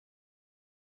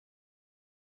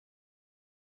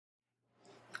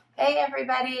Hey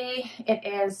everybody, it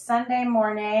is Sunday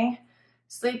morning.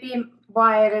 Sleepy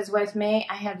Wyatt is with me.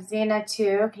 I have Zena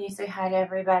too. Can you say hi to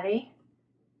everybody?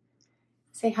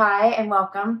 Say hi and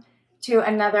welcome to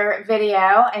another video.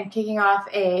 I'm kicking off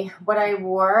a what I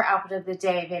wore outfit of the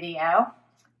day video.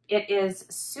 It is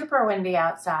super windy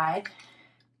outside.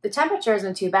 The temperature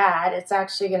isn't too bad. It's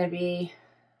actually going to be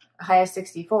a high of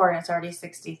 64 and it's already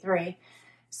 63.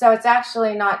 So it's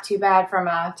actually not too bad from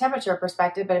a temperature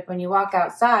perspective, but when you walk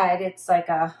outside, it's like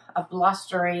a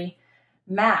blustery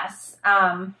mess.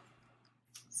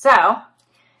 So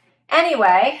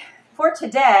anyway, for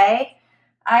today,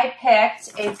 I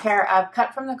picked a pair of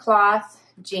cut from the cloth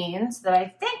jeans that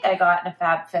I think I got in a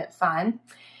FabFitFun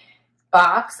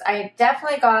box. I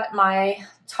definitely got my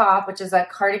top, which is a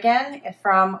cardigan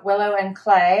from Willow and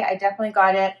Clay. I definitely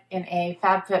got it in a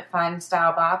FabFitFun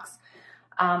style box.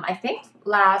 I think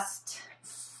last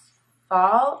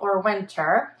fall or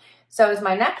winter. So is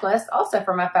my necklace, also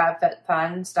from a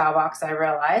FabFitFun style box, I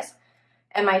realize.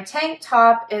 And my tank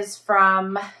top is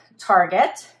from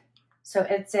Target. So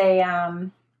it's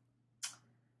a,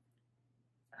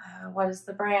 what is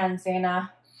the brand,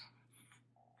 Zena?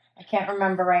 I can't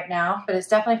remember right now, but it's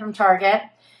definitely from Target.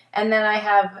 And then I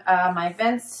have my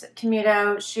Vince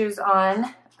Camuto shoes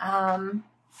on that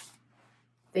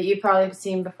you probably have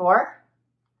seen before.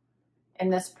 In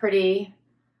this pretty,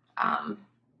 I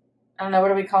don't know, what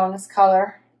do we call this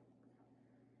color?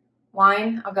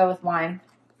 Wine? I'll go with wine.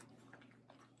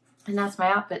 And that's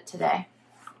my outfit today.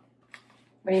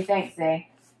 What do you think, Z?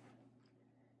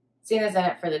 Zena's in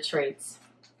it for the treats.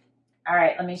 All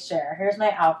right, let me share. Here's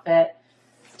my outfit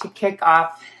to kick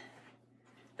off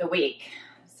the week.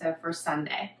 So for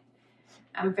Sunday,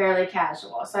 I'm fairly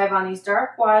casual. So I have on these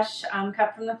dark wash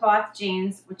cut from the cloth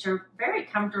jeans, which are very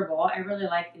comfortable. I really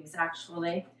like these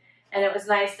actually. And it was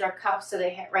nice, they're cuffs, so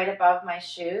they hit right above my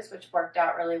shoes, which worked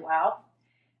out really well.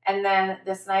 And then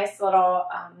this nice little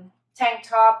tank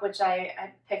top, which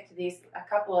I picked a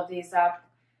couple of these up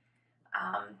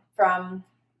from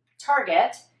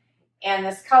Target. And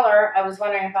this color, I was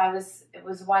wondering if it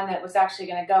was one that was actually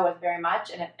going to go with very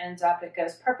much, and it ends up, it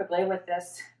goes perfectly with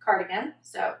this cardigan.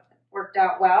 So worked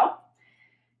out well.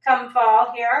 Come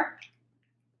fall here.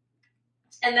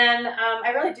 And then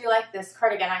I really do like this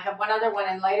cardigan. I have one other one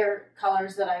in lighter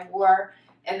colors that I wore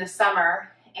in the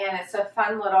summer. And it's a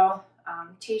fun little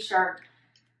t-shirt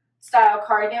style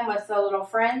cardigan with a little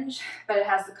fringe, but it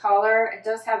has the collar. It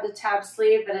does have the tab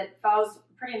sleeve, but it falls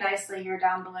pretty nicely here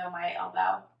down below my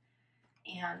elbow.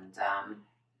 And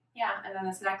yeah, and then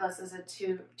this necklace is a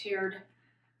tiered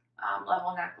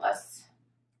level necklace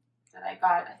that I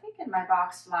got, I think, in my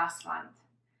box last month.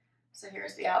 So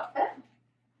here's the outfit.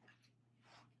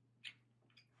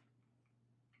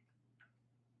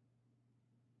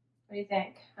 What do you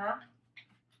think, huh?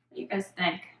 What do you guys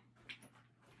think?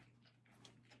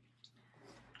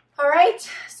 All right,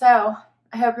 so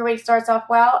I hope your week starts off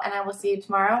well, and I will see you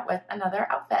tomorrow with another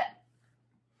outfit.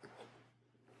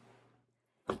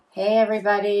 Hey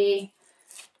everybody,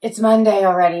 it's Monday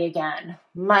already again,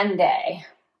 Monday.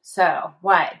 So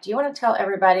what, do you want to tell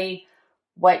everybody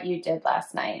what you did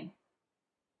last night?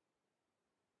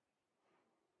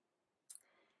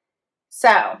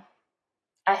 So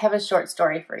I have a short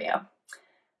story for you.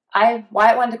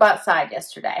 Wyatt wanted to go outside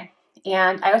yesterday,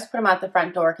 and I always put him out the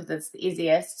front door because it's the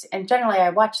easiest. And generally I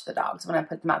watch the dogs when I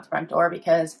put them out the front door,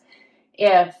 because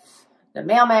if the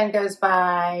mailman goes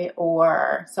by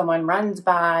or someone runs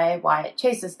by, Wyatt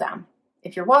chases them.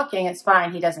 If you're walking, it's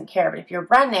fine. He doesn't care. But if you're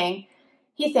running,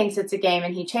 he thinks it's a game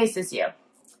and he chases you.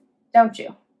 Don't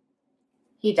you?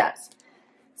 He does.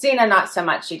 Zena, not so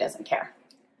much. She doesn't care.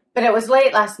 But it was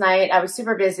late last night. I was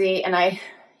super busy, and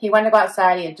he wanted to go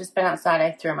outside. He had just been outside.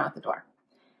 I threw him out the door.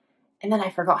 And then I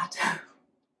forgot.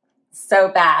 So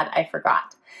bad, I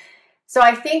forgot. So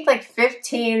I think like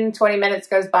 15, 20 minutes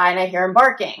goes by and I hear him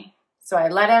barking. So I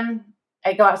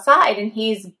go outside, and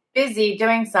he's busy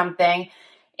doing something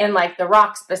in like the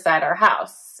rocks beside our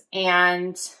house.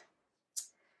 And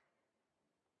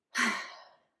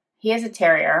he is a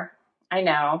terrier, I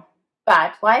know,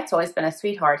 but Wyatt's always been a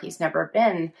sweetheart. He's never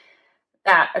been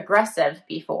that aggressive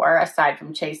before, aside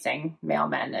from chasing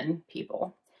mailmen and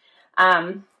people.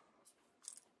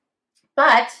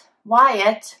 But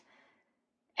Wyatt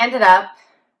ended up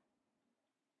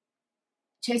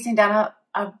chasing down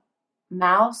a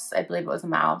mouse. I believe it was a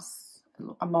mouse,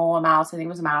 a mole, a mouse. I think it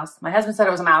was a mouse. My husband said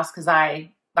it was a mouse because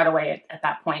I got away at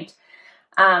that point.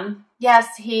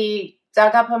 Yes, he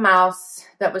dug up a mouse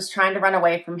that was trying to run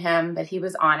away from him, but he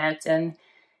was on it and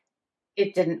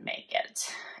it didn't make it.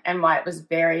 And Wyatt was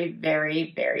very,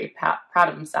 very, very proud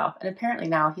of himself. And apparently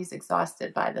now he's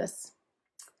exhausted by this.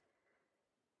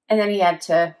 And then he had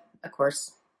to, of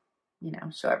course, you know,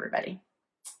 show everybody.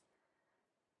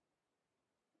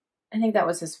 I think that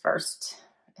was his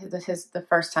the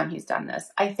first time he's done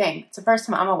this. I think it's the first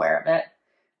time I'm aware of it.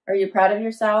 Are you proud of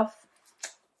yourself?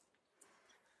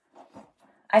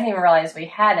 I didn't even realize we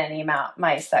had any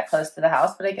mice that close to the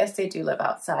house, but I guess they do live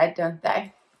outside, don't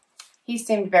they? He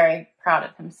seemed very proud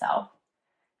of himself,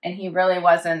 and he really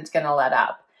wasn't going to let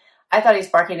up. I thought he was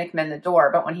barking to come in the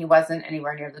door, but when he wasn't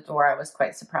anywhere near the door, I was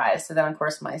quite surprised. So then, of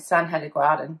course, my son had to go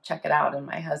out and check it out, and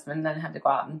my husband then had to go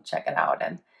out and check it out.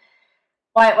 And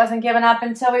Wyatt wasn't giving up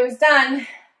until he was done.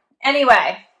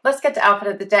 Anyway, let's get to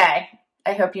outfit of the day.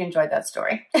 I hope you enjoyed that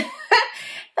story.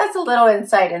 That's a little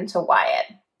insight into Wyatt.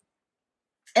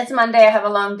 It's Monday. I have a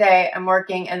long day. I'm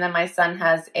working, and then my son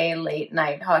has a late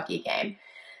night hockey game.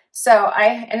 So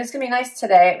and it's going to be nice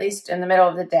today, at least in the middle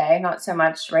of the day, not so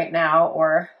much right now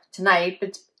or tonight,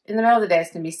 but in the middle of the day,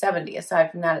 it's going to be 70. Aside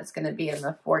from that, it's going to be in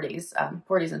the 40s and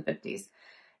 50s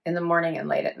in the morning and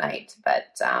late at night.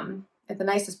 But at the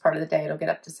nicest part of the day, it'll get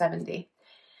up to 70.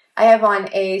 I have on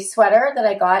a sweater that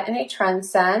I got in a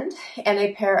Trendsend and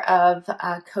a pair of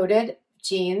coated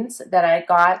jeans that I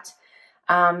got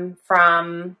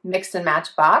from Mix and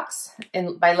Match Box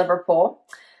by Liverpool.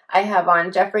 I have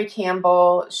on Jeffrey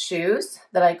Campbell shoes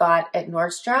that I got at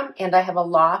Nordstrom, and I have a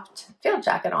Loft field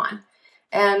jacket on.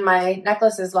 And my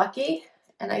necklace is Lucky,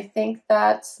 and I think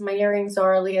that my earrings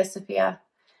are Lia Sophia,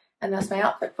 and that's my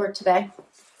outfit for today.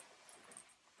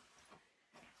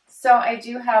 So I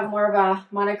do have more of a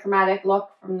monochromatic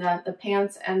look from the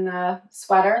pants and the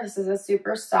sweater. This is a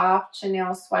super soft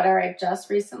chenille sweater I just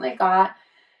recently got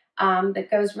that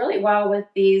goes really well with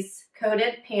these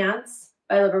coated pants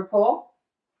by Liverpool.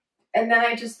 And then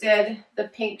I just did the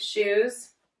pink shoes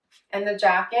and the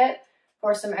jacket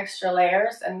for some extra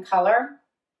layers and color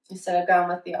instead of going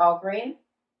with the all green.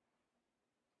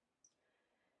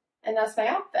 And that's my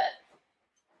outfit.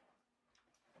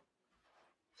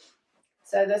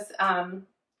 So this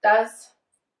does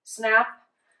snap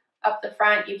up the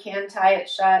front. You can tie it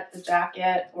shut, the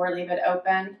jacket, or leave it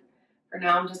open. For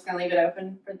now, I'm just going to leave it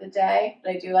open for the day.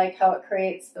 But I do like how it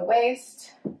creates the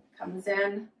waist, comes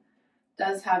in.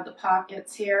 Does have the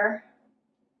pockets here.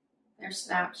 They're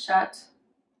snapped shut.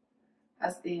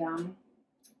 Has the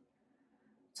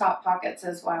top pockets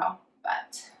as well.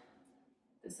 But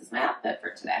this is my outfit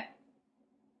for today.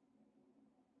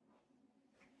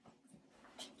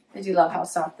 I do love how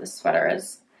soft this sweater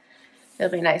is.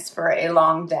 It'll be nice for a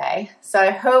long day. So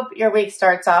I hope your week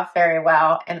starts off very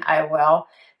well, and I will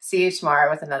see you tomorrow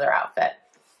with another outfit.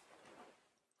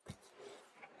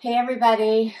 Hey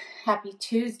everybody, happy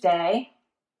Tuesday.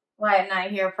 Wyatt and I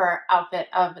here for our outfit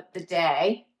of the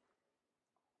day.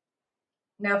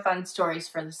 No fun stories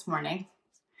for this morning.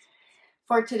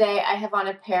 For today, I have on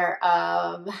a pair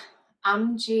of I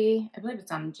believe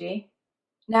it's Umgee.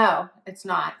 No, it's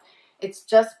not. It's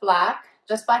just black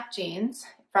jeans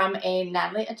from a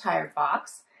Natalie Attired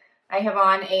box. I have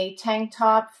on a tank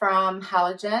top from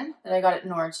Halogen that I got at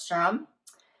Nordstrom.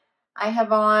 I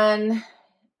have on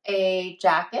a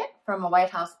jacket from a White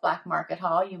House Black Market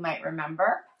haul, you might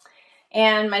remember.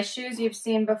 And my shoes you've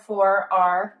seen before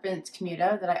are Vince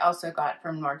Camuto that I also got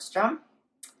from Nordstrom.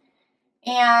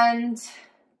 And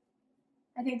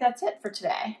I think that's it for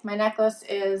today. My necklace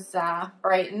is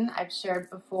Brighton, I've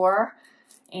shared before.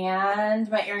 And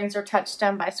my earrings are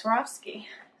Touchstone by Swarovski.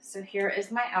 So here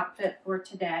is my outfit for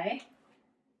today.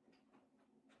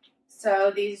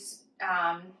 So these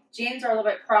jeans are a little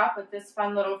bit cropped with this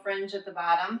fun little fringe at the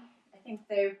bottom. I think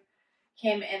they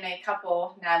came in a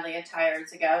couple Natalie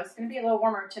Attireds ago. It's going to be a little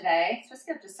warmer today. It's supposed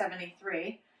to get up to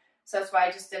 73. So that's why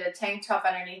I just did a tank top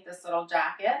underneath this little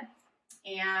jacket.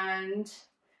 And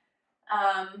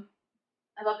I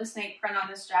love the snake print on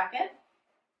this jacket.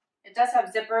 It does have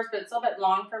zippers, but it's a little bit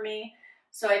long for me.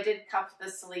 So I did cuff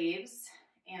the sleeves,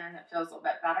 and it feels a little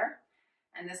bit better.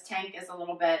 And this tank is a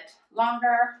little bit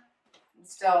longer.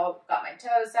 Still got my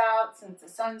toes out since the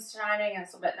sun's shining, and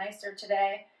it's a little bit nicer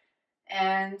today.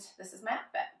 And this is my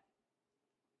outfit.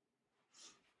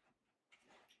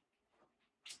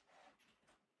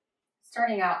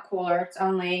 Starting out cooler. It's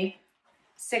only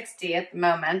 60 at the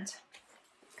moment.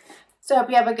 So I hope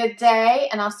you have a good day,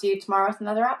 and I'll see you tomorrow with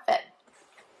another outfit.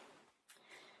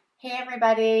 Hey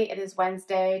everybody, it is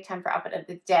Wednesday, time for outfit of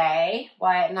the day.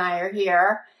 Wyatt and I are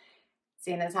here.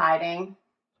 Zena's hiding.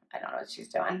 I don't know what she's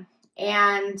doing.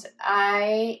 And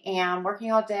I am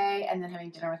working all day and then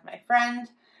having dinner with my friend.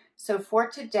 So for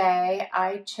today,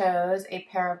 I chose a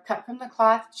pair of cut from the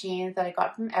cloth jeans that I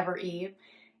got from Evereve,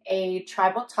 a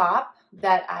tribal top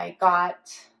that I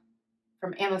got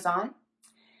from Amazon,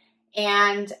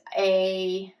 and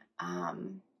a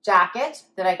jacket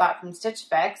that I got from Stitch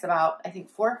Fix about, I think,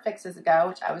 4 fixes ago,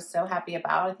 which I was so happy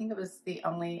about. I think it was the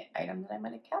only item that I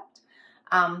might have kept,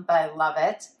 but I love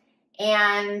it.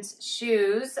 And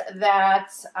shoes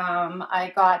that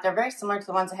I got, they're very similar to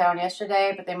the ones I had on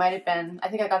yesterday, but they might have been, I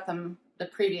think I got them the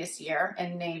previous year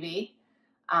in navy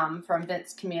from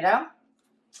Vince Camuto.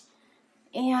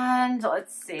 And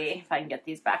let's see if I can get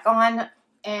these back on.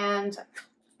 And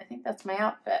I think that's my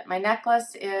outfit. My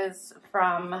necklace is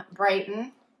from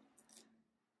Brighton.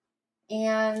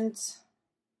 And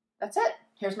that's it.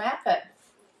 Here's my outfit.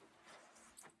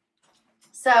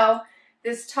 So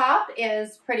this top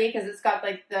is pretty because it's got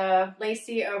like the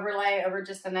lacy overlay over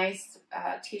just a nice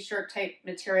t-shirt type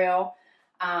material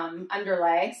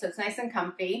underlay. So it's nice and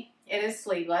comfy. It is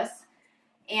sleeveless.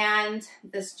 And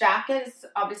this jacket is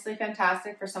obviously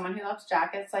fantastic for someone who loves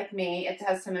jackets like me. It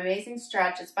has some amazing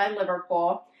stretch. It's by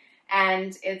Liverpool.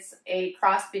 And it's a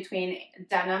cross between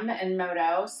denim and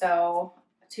moto. So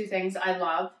 2 things I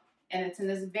love. And it's in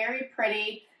this very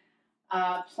pretty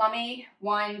plummy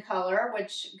wine color,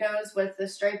 which goes with the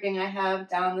striping I have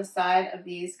down the side of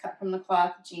these cut from the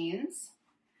cloth jeans.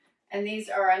 And these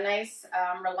are a nice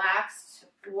relaxed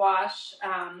wash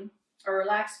or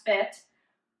relaxed fit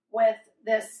with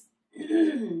this,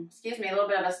 excuse me, a little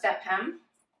bit of a step hem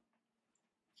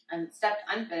and stepped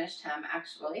unfinished hem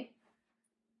actually.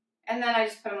 And then I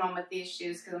just put them on with these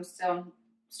shoes because I'm still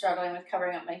struggling with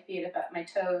covering up my feet, my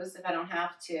toes, if I don't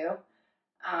have to.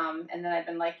 And then I've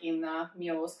been liking the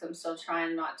mules because I'm still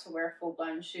trying not to wear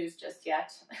full-blown shoes just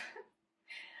yet.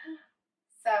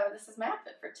 So this is my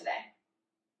outfit for today.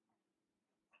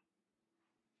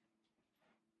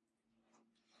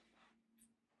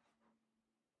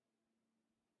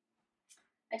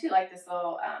 I do like this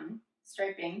little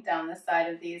striping down the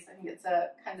side of these. I think it's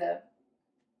a kind of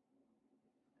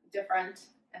different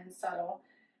and subtle.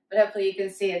 But hopefully you can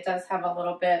see it does have a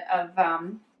little bit of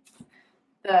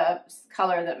the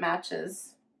color that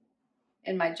matches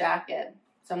in my jacket.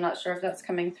 So I'm not sure if that's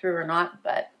coming through or not,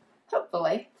 but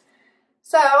hopefully.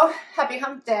 So happy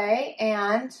hump day,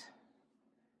 and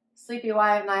Sleepy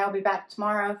Wyatt and I will be back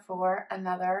tomorrow for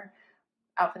another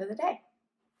outfit of the day.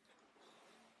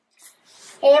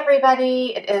 Hey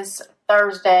everybody, it is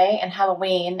Thursday and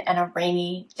Halloween and a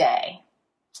rainy day.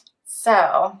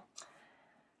 So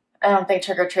I don't think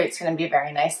trick or treat's going to be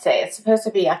very nice today. It's supposed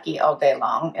to be yucky all day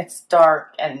long. It's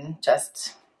dark and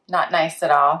just not nice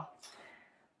at all.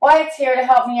 Wyatt's here to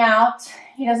help me out.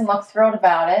 He doesn't look thrilled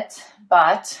about it,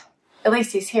 but at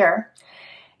least he's here.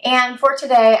 And for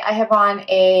today, I have on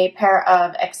a pair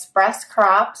of express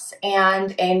crops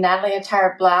and a Natalie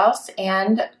Attired blouse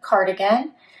and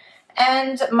cardigan.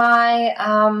 And my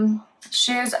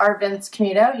shoes are Vince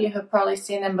Camuto. You have probably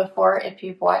seen them before if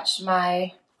you've watched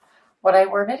my What I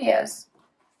Wore videos.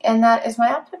 And that is my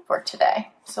outfit for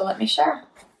today. So let me share.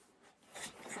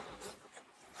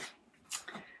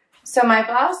 So my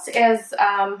blouse is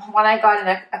one I got in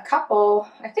a couple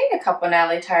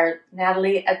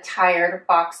Natalie Attired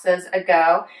boxes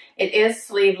ago. It is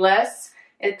sleeveless.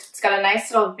 It's got a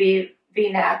nice little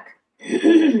V-neck.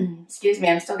 Excuse me,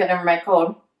 I'm still getting over my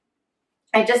cold.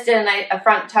 I just did a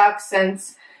front tuck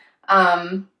since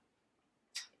I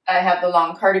have the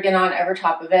long cardigan on over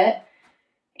top of it.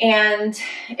 And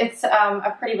it's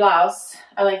a pretty blouse.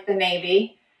 I like the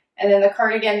navy. And then the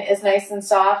cardigan is nice and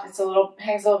soft. It's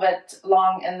hangs a little bit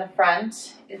long in the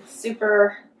front. It's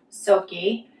super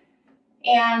silky.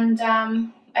 And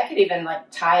I could even like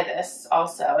tie this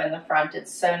also in the front.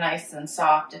 It's so nice and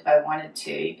soft if I wanted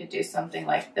to. You could do something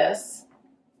like this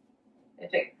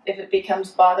if it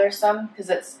becomes bothersome, because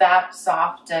it's that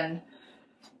soft and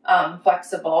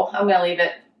flexible. I'm going to leave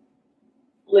it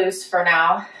loose for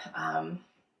now.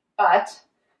 But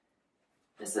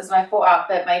this is my full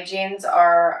outfit. My jeans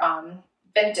are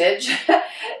vintage.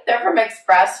 They're from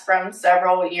Express from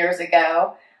several years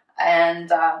ago. And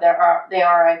they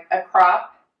are a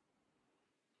crop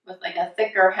with like a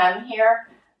thicker hem here.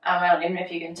 I don't even know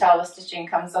if you can tell the stitching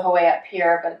comes the whole way up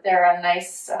here, but they're a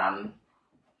nice,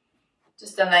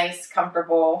 just a nice,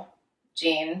 comfortable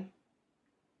jean.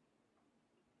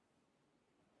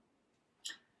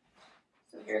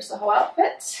 So here's the whole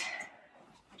outfit.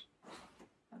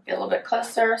 I'll get a little bit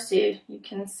closer so you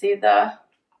can see the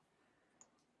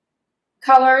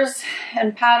colors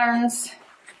and patterns.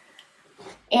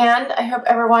 And I hope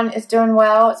everyone is doing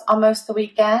well. It's almost the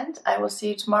weekend. I will see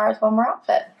you tomorrow with one more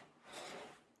outfit.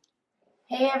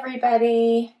 Hey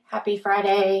everybody, happy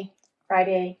Friday.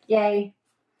 Friday, yay.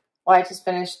 Well, I just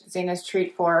finished Zena's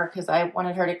treat for her because I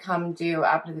wanted her to come do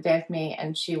outfit of the day with me,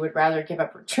 and she would rather give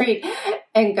up her treat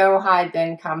and go hide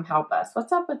than come help us.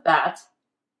 What's up with that?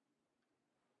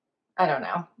 I don't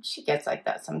know. She gets like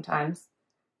that sometimes.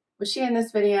 Was she in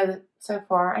this video so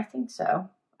far? I think so.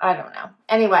 I don't know.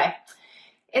 Anyway,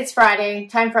 it's Friday,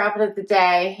 time for outfit of the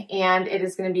day, and it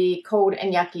is going to be cold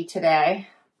and yucky today.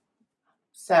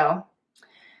 So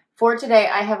for today,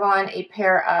 I have on a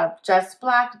pair of just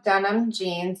black denim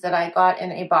jeans that I got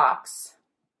in a box.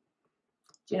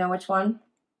 Do you know which one?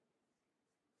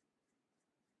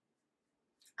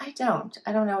 I don't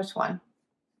know which one.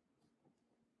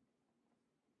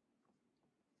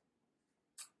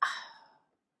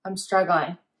 I'm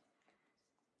struggling.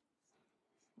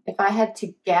 If I had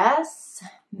to guess,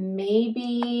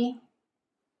 maybe,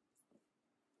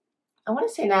 I want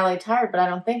to say Natalie Attired, but I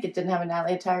don't think it didn't have a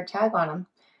Natalie Attired tag on them.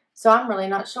 So I'm really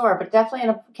not sure, but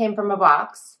definitely came from a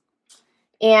box.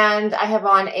 And I have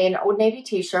on an Old Navy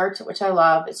t-shirt, which I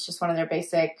love. It's just one of their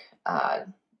basic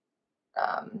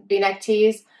V-neck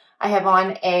tees. I have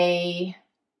on a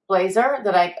blazer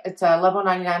it's a level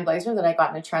 99 blazer that I got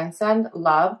in a Trendsend,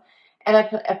 love. And I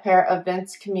put a pair of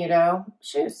Vince Camuto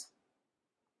shoes.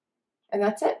 And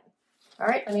that's it. All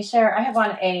right, let me share. I have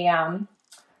on a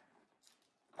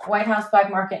White House Black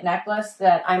Market necklace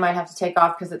that I might have to take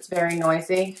off because it's very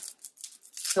noisy.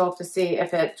 So we'll have to see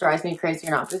if it drives me crazy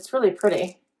or not. But it's really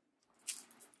pretty.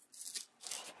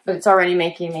 But it's already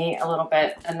making me a little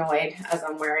bit annoyed as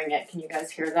I'm wearing it. Can you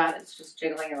guys hear that? It's just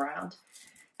jiggling around.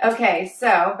 Okay,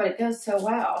 so, but it goes so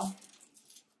well.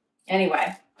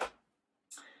 Anyway,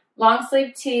 long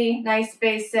sleeve tee, nice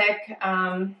basic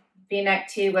V-neck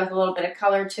tee with a little bit of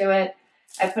color to it.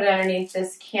 I put it underneath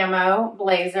this camo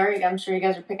blazer. I'm sure you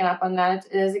guys are picking up on that.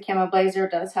 It is a camo blazer.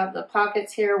 It does have the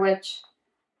pockets here, which,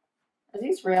 are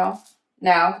these real?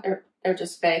 No, they're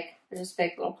just fake. They're just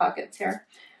fake little pockets here.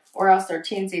 Or else they're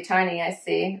teensy tiny, I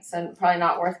see. So probably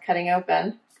not worth cutting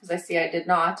open because I see I did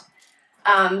not.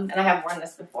 And I have worn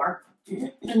this before.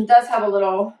 It does have a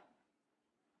little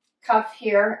cuff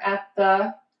here at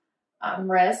the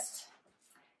wrist.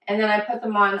 And then I put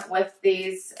them on with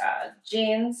these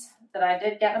jeans that I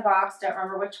did get in a box. Don't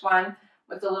remember which one.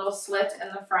 With a little slit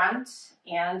in the front.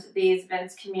 And these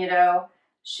Vince Camuto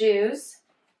shoes.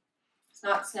 It's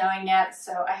not snowing yet,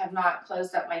 so I have not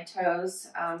closed up my toes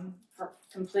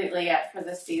completely yet for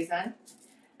this season.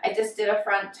 I just did a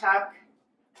front tuck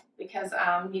because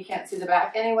you can't see the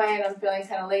back anyway, and I'm feeling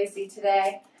kind of lazy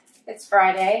today. It's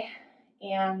Friday,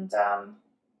 and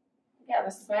yeah,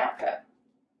 this is my outfit.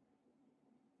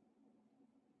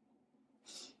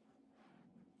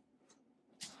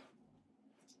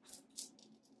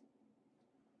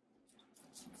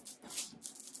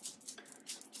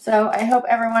 So I hope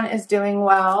everyone is doing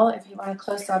well. If you want a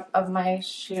close-up of my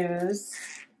shoes,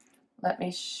 let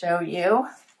me show you.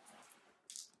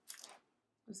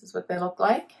 This is what they look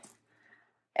like.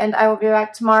 And I will be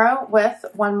back tomorrow with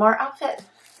one more outfit.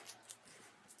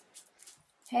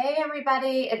 Hey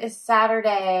everybody, it is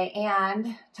Saturday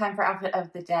and time for outfit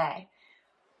of the day.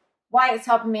 Wyatt's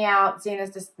helping me out.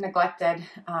 Zena's just neglected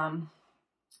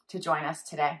to join us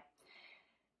today.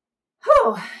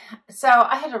 Whew. So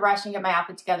I had to rush and get my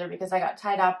outfit together because I got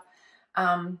tied up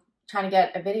trying to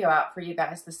get a video out for you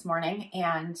guys this morning.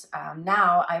 And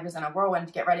now I was in a whirlwind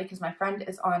to get ready because my friend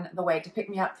is on the way to pick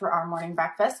me up for our morning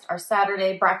breakfast, our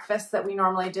Saturday breakfast that we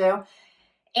normally do.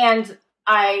 And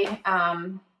I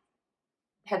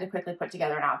had to quickly put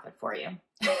together an outfit for you.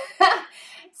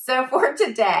 So for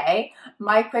today,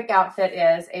 my quick outfit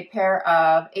is a pair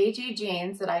of AG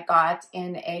jeans that I got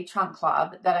in a trunk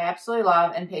club that I absolutely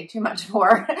love and paid too much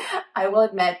for, I will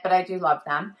admit, but I do love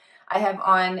them. I have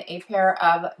on a pair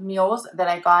of mules that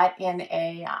I got in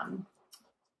a,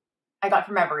 I got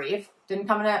from Evereve. Didn't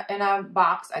come in a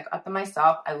box. I got them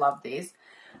myself. I love these.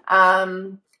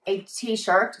 A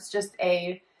t-shirt. It's just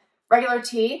a regular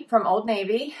tee from Old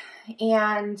Navy.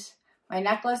 And my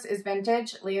necklace is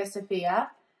vintage, Lia Sophia.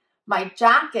 My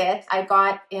jacket I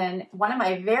got in one of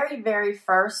my very, very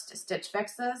first Stitch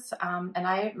Fixes.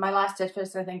 And my last Stitch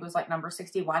Fix I think was like number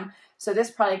 61. So this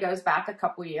probably goes back a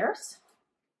couple years.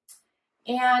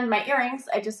 And my earrings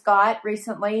I just got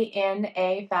recently in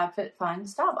a FabFitFun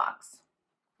style box.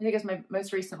 I think it's my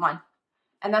most recent one.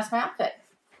 And that's my outfit.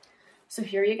 So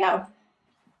here you go.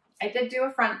 I did do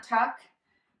a front tuck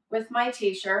with my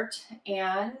t-shirt,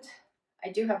 and I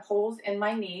do have holes in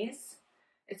my knees.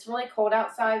 It's really cold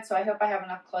outside, so I hope I have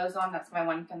enough clothes on. That's my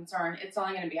one concern. It's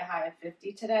only going to be a high of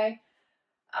 50 today,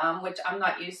 which I'm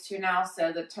not used to now,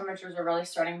 so the temperatures are really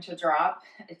starting to drop.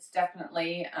 It's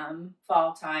definitely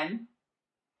fall time.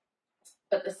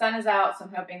 But the sun is out, so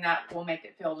I'm hoping that will make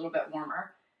it feel a little bit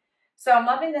warmer. So I'm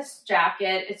loving this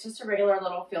jacket. It's just a regular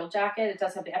little field jacket. It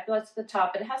does have the epaulets at the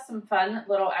top, but it has some fun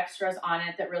little extras on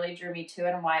it that really drew me to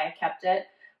it and why I kept it,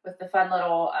 with the fun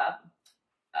little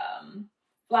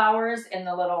flowers in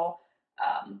the little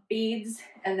beads,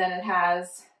 and then it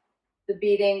has the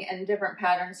beading and different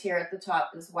patterns here at the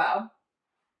top as well.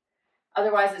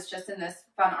 Otherwise, it's just in this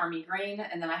fun army green,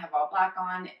 and then I have all black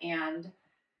on and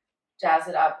jazz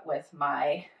it up with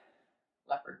my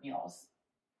leopard mules.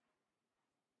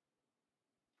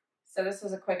 So this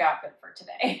was a quick outfit for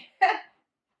today.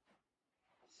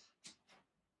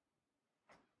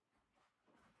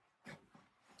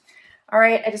 All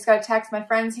right, I just got to text my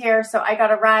friends here, so I got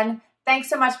to run. Thanks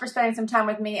so much for spending some time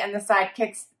with me and the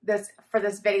sidekicks for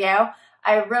this video.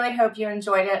 I really hope you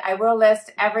enjoyed it. I will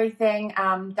list everything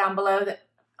down below.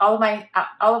 All of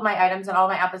my items and all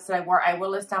my outfits that I wore, I will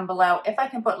list down below. If I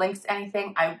can put links to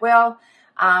anything, I will.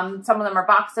 Some of them are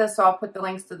boxes, so I'll put the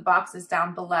links to the boxes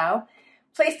down below.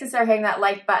 Please consider hitting that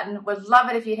like button. Would love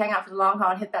it if you'd hang out for the long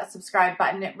haul and hit that subscribe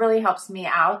button. It really helps me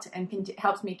out and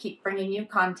helps me keep bringing you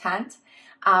content.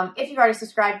 If you've already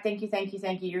subscribed, thank you, thank you,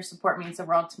 thank you. Your support means the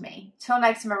world to me. Till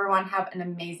next time, everyone, have an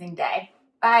amazing day.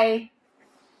 Bye.